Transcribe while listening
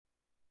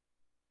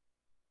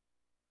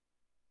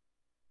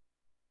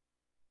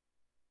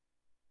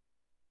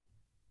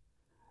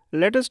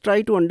Let us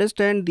try to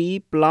understand the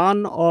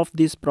plan of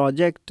this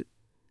project.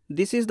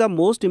 This is the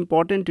most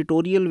important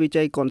tutorial which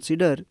I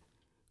consider.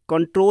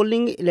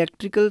 Controlling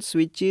electrical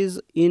switches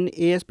in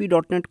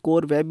ASP.NET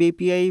Core Web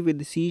API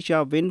with C#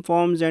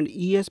 WinForms and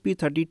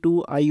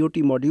ESP32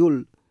 IoT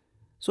module.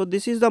 So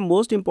this is the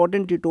most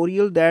important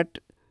tutorial that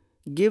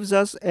gives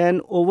us an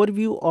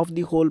overview of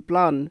the whole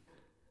plan.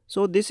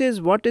 So this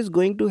is what is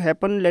going to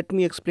happen. Let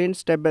me explain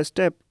step by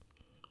step.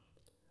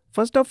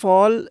 First of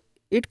all,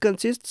 it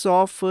consists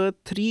of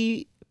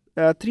three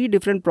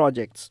different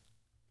projects.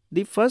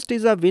 The first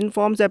is a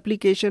WinForms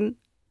application.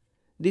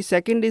 The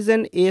second is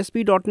an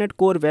ASP.NET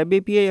Core Web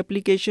API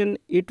application.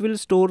 It will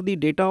store the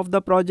data of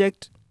the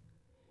project.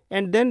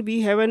 And then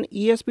we have an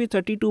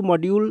ESP32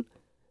 module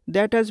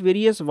that has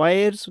various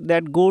wires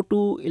that go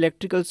to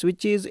electrical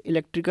switches,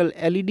 electrical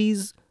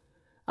LEDs.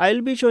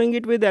 I'll be showing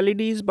it with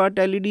LEDs, but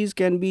LEDs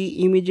can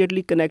be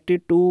immediately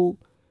connected to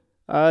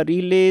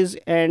relays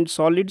and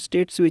solid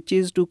state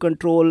switches to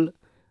control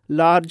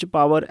large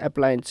power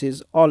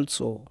appliances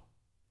also.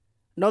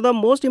 Now the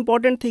most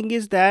important thing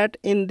is that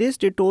in this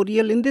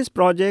tutorial, in this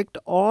project,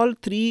 all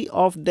three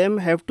of them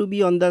have to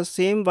be on the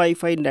same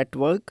Wi-Fi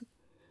network.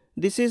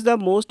 This is the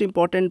most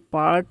important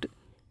part,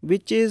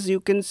 which is, you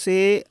can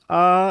say,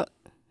 a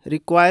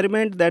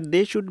requirement that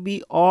they should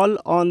be all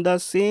on the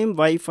same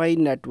Wi-Fi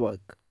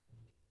network.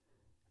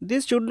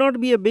 This should not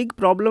be a big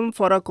problem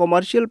for a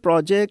commercial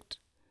project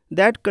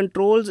that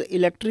controls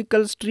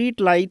electrical street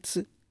lights,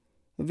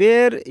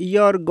 where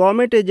your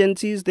government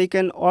agencies, they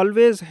can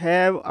always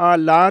have a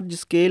large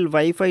scale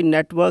Wi-Fi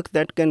network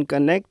that can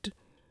connect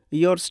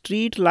your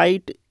street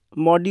light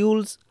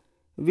modules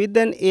with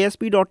an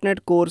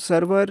ASP.NET Core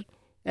server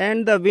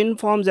and the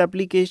WinForms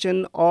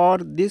application, or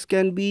this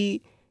can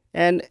be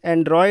an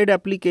Android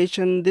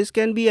application. This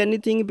can be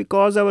anything,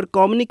 because our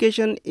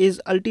communication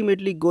is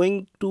ultimately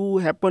going to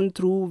happen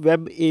through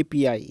Web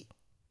API.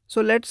 So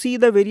let's see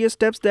the various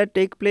steps that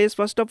take place.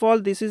 First of all,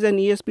 this is an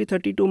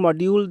ESP32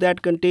 module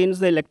that contains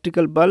the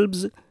electrical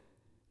bulbs.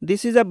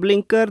 This is a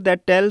blinker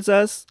that tells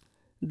us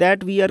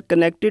that we are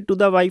connected to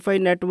the Wi-Fi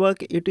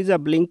network. It is a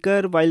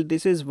blinker, while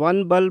this is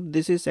one bulb,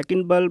 this is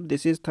second bulb,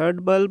 this is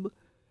third bulb.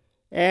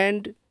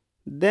 And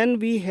then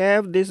we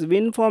have this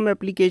WinForm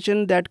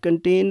application that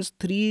contains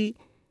three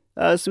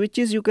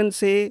switches, you can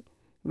say.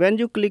 When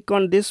you click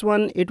on this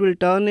one, it will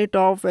turn it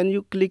off. When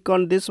you click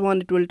on this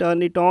one, it will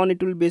turn it on.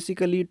 It will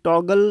basically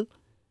toggle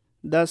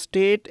the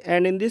state,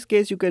 and in this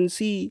case you can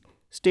see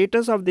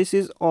status of this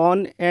is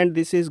on and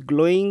this is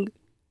glowing.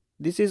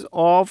 This is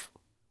off,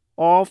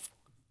 off,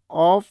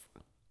 off,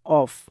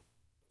 off.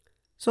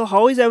 So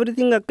how is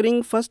everything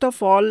occurring? First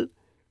of all,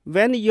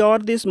 when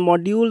this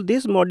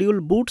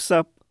module boots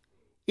up,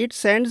 it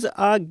sends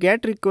a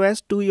GET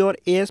request to your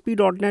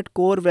ASP.NET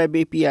Core Web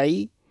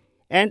API,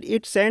 and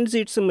it sends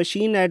its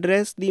machine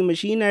address. The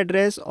machine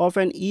address of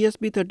an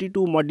ESP32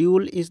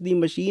 module is the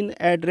machine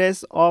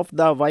address of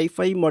the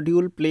Wi-Fi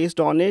module placed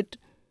on it.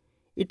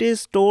 It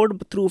is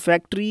stored through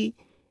factory,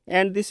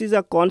 and this is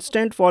a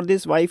constant for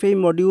this Wi-Fi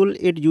module.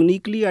 It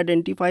uniquely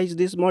identifies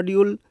this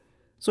module.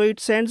 So it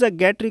sends a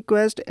GET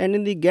request, and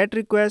in the GET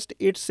request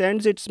it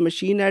sends its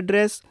machine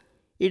address,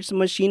 its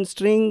machine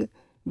string,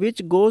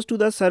 which goes to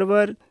the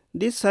server.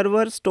 This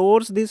server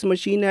stores this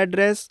machine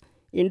address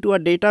into a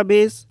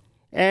database,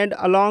 and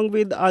along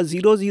with a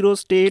 00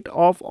 state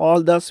of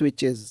all the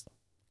switches.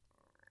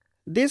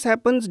 This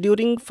happens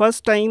during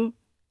first time,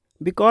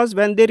 because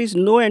when there is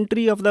no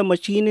entry of the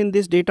machine in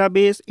this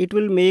database, it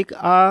will make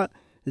a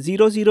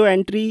 00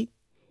 entry,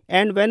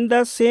 and when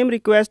the same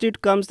request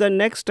it comes the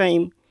next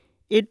time,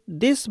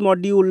 this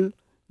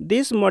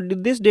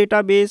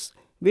database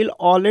will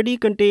already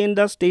contain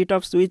the state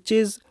of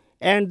switches,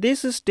 and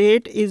this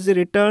state is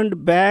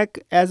returned back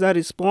as a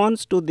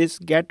response to this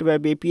GET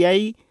Web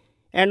API.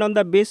 And on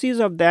the basis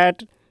of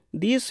that,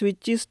 these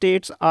switches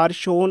states are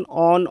shown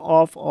on,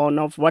 off,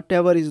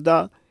 whatever is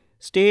the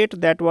state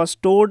that was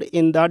stored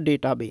in the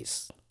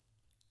database.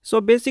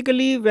 So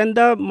basically, when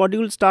the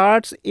module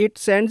starts, it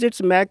sends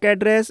its MAC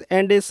address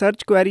and a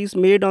search query is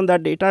made on the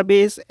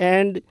database,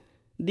 and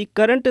the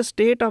current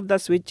state of the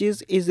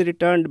switches is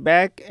returned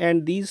back,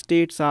 and these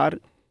states are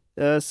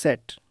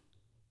set.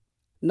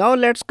 Now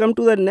let's come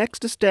to the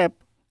next step.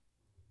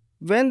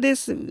 When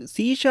this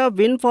C#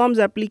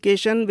 WinForms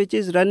application, which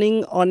is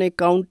running on a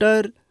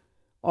counter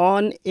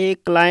on a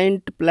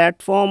client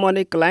platform, on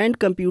a client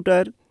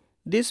computer,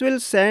 this will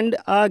send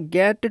a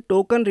GET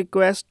token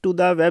request to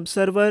the web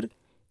server.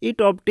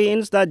 It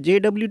obtains the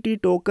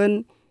JWT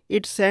token.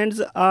 It sends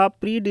a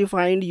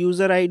predefined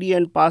user ID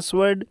and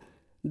password.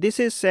 This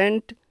is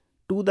sent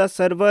to the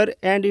server,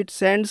 and it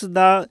sends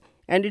back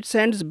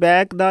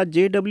the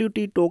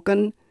JWT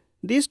token.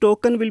 This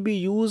token will be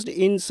used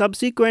in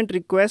subsequent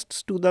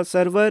requests to the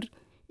server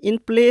in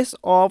place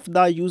of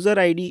the user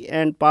ID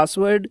and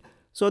password.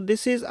 So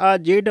this is a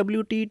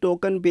JWT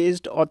token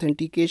based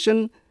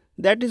authentication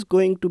that is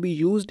going to be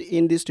used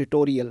in this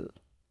tutorial.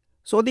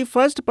 So the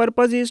first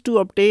purpose is to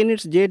obtain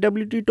its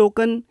JWT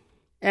token,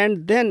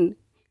 and then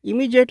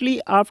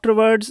immediately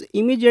afterwards,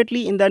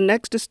 immediately in the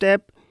next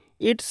step,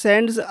 it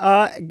sends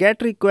a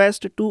GET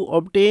request to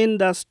obtain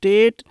the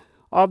state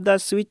of the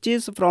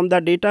switches from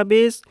the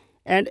database,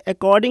 and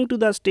according to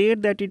the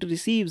state that it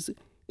receives,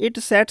 it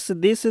sets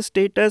this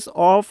status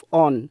of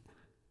on.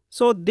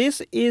 So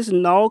this is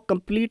now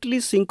completely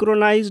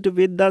synchronized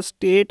with the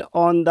state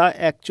on the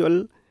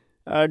actual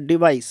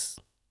device.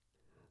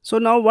 So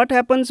now what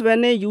happens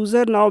when a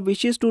user now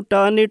wishes to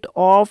turn it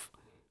off?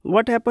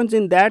 What happens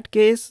in that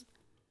case?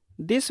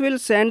 This will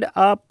send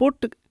a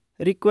put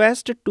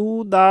request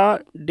to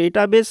the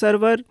database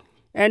server,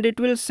 and it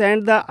will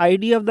send the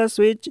ID of the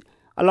switch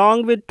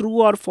along with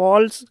true or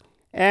false,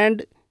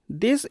 and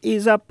this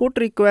is a put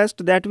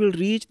request that will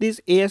reach this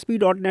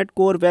ASP.NET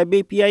Core Web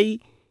API,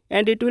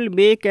 and it will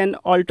make an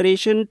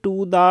alteration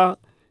to the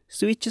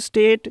switch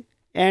state,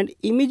 and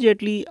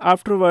immediately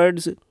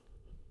afterwards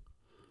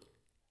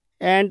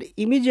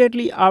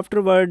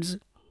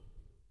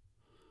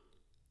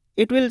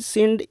it will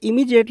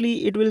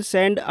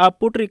send a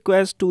put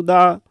request to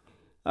the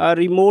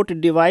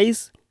remote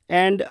device,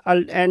 and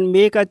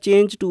make a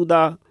change to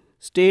the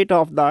state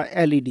of the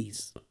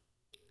LEDs.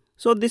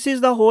 So this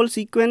is the whole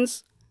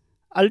sequence.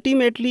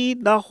 Ultimately,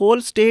 the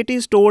whole state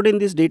is stored in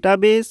this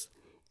database,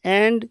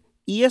 and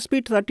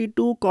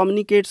ESP32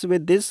 communicates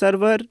with this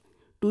server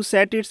to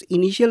set its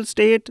initial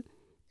state,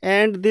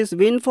 and this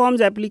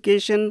WinForms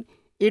application,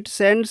 it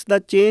sends the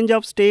change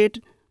of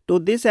state to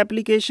this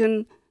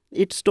application.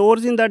 It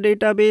stores in the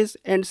database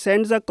and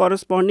sends a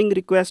corresponding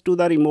request to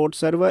the remote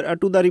server,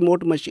 to the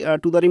remote machine,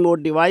 to the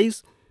remote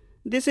device.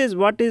 This is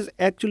what is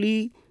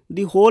actually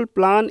the whole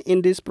plan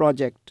in this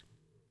project.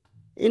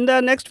 In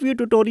the next few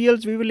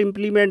tutorials, we will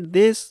implement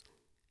this,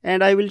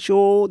 and I will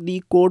show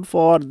the code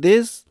for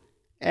this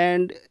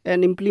and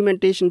an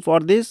implementation for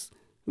this.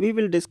 We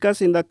will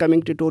discuss in the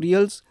coming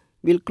tutorials.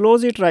 We'll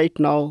close it right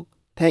now.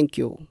 Thank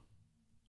you.